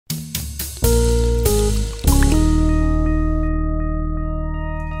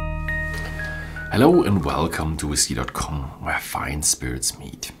Hello and welcome to Whisky.com, where fine spirits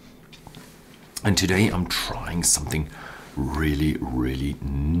meet. And today I'm trying something really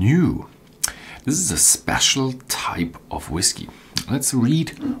new. This is a special type of whiskey. Let's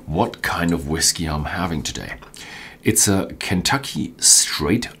read what kind of whiskey I'm having today. It's a Kentucky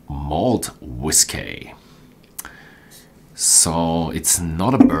straight malt whiskey. So it's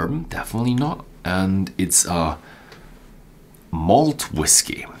not a bourbon, definitely not. And it's a malt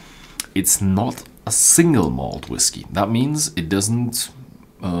whiskey. It's not a single malt whiskey. That means it doesn't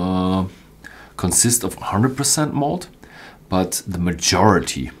consist of 100% malt, but the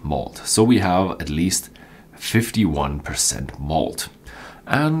majority malt. So we have at least 51% malt.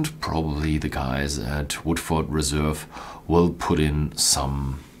 And probably the guys at Woodford Reserve will put in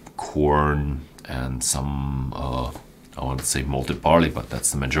some corn and some, I want to say malted barley, but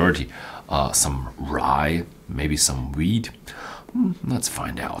that's the majority. Some rye, maybe some wheat. Let's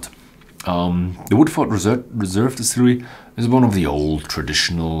find out. The Woodford Reserve Distillery is one of the old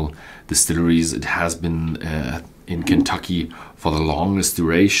traditional distilleries. It has been in Kentucky for the longest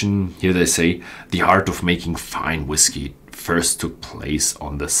duration. Here they say the art of making fine whiskey first took place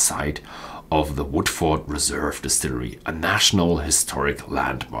on the site of the Woodford Reserve Distillery, a national historic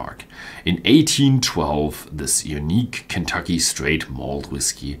landmark. In 1812, this unique Kentucky straight malt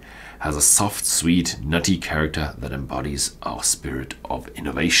whiskey has a soft, sweet, nutty character that embodies our spirit of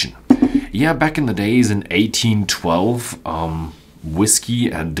innovation. Yeah, back in the days in 1812,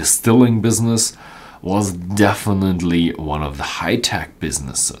 whiskey and distilling business was definitely one of the high-tech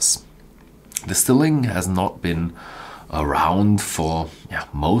businesses. Distilling has not been around for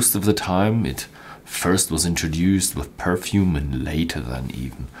most of the time. It first was introduced with perfume and later than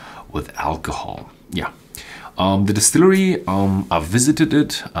even with alcohol. The distillery, I've visited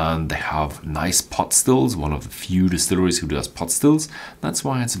it and they have nice pot stills, one of the few distilleries who does pot stills. That's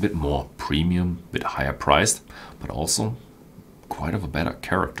why it's a bit more premium, a bit higher priced, but also quite of a better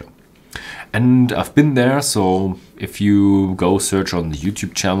character. And I've been there, so if you go search on the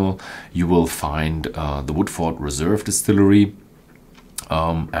YouTube channel, you will find the Woodford Reserve Distillery.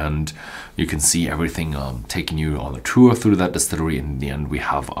 And you can see everything, taking you on a tour through that distillery. In the end, we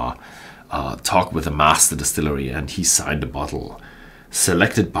have a talk with the master distillery, and he signed a bottle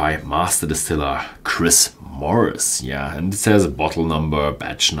selected by master distiller Chris Morris. And it says bottle number,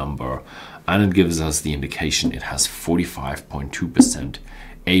 batch number, and it gives us the indication it has 45.2%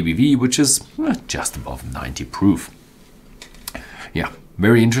 ABV, which is just above 90 proof.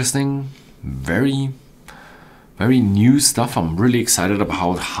 Very interesting, very new stuff. I'm really excited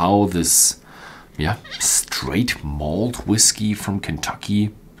about how this straight malt whiskey from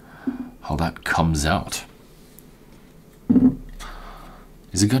Kentucky, how that comes out.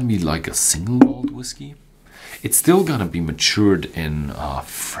 Is it gonna be like a single malt whiskey? It's still gonna be matured in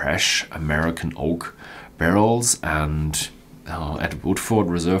fresh American oak barrels, and at Woodford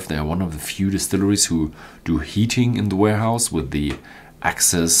Reserve they are one of the few distilleries who do heating in the warehouse with the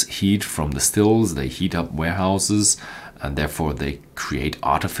excess heat from the stills. They heat up warehouses, and therefore they create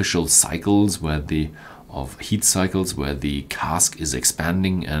artificial cycles of heat cycles where the cask is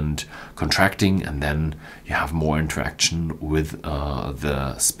expanding and contracting, and then you have more interaction with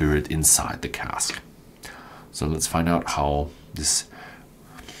the spirit inside the cask. So let's find out how this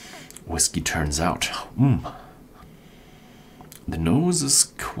whiskey turns out. The nose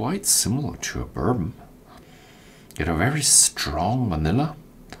is quite similar to a bourbon. Get a very strong vanilla,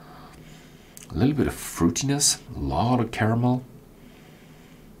 a little bit of fruitiness, a lot of caramel,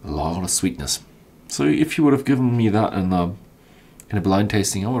 a lot of sweetness. So if you would have given me that in a blind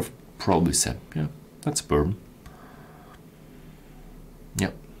tasting, I would have probably said, yeah, that's a bourbon.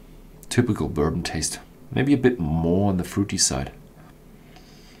 Yeah, typical bourbon taste. Maybe a bit more on the fruity side.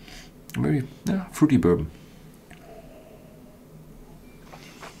 Very fruity bourbon.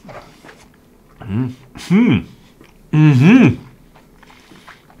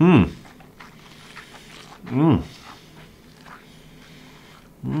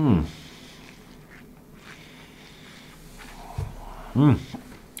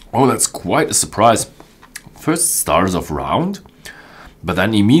 Oh, that's quite a surprise. First starts off round, but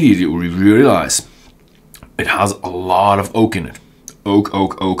then immediately we realize it has a lot of oak in it.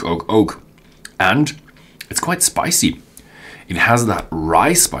 Oak. And it's quite spicy. It has that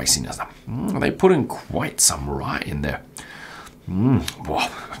rye spiciness. They put in quite some rye in there. Wow,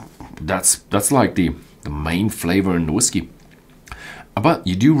 that's like the main flavor in the whiskey. But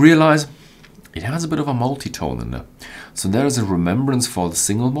you do realize it has a bit of a malty tone in there. So there is a remembrance for the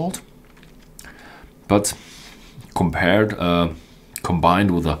single malt, but combined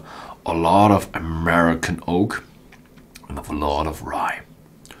with a lot of American oak and a lot of rye.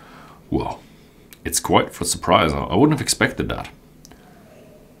 Wow, It's quite for surprise. I wouldn't have expected that.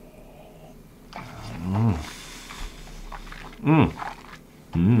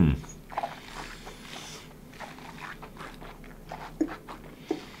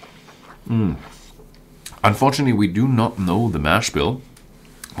 Unfortunately, we do not know the mash bill,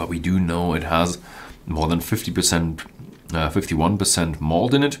 but we do know it has more than 50%, 51%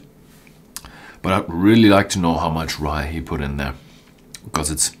 malt in it. But I'd really like to know how much rye he put in there,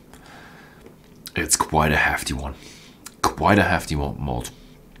 because it's quite a hefty one, quite a hefty malt.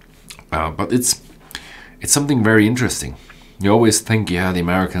 But it's something very interesting. You always think, yeah, the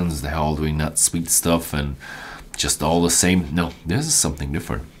Americans, they're all doing that sweet stuff and just all the same. No, this is something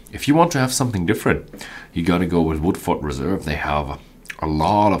different. If you want to have something different, you got to go with Woodford Reserve. They have a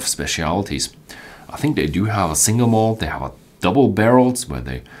lot of specialities. I think they do have a single malt. They have a double barrels where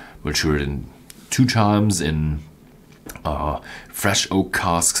they mature it in 2 times in fresh oak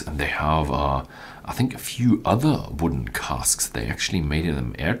casks, and they have I think a few other wooden casks. They actually made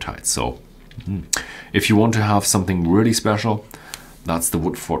them airtight. So if you want to have something really special, that's the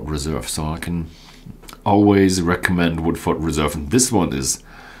Woodford Reserve. So I can always recommend Woodford Reserve, and this one is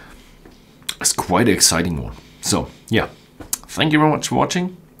quite an exciting one. So yeah, thank you very much for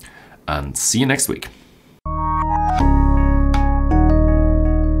watching, and see you next week.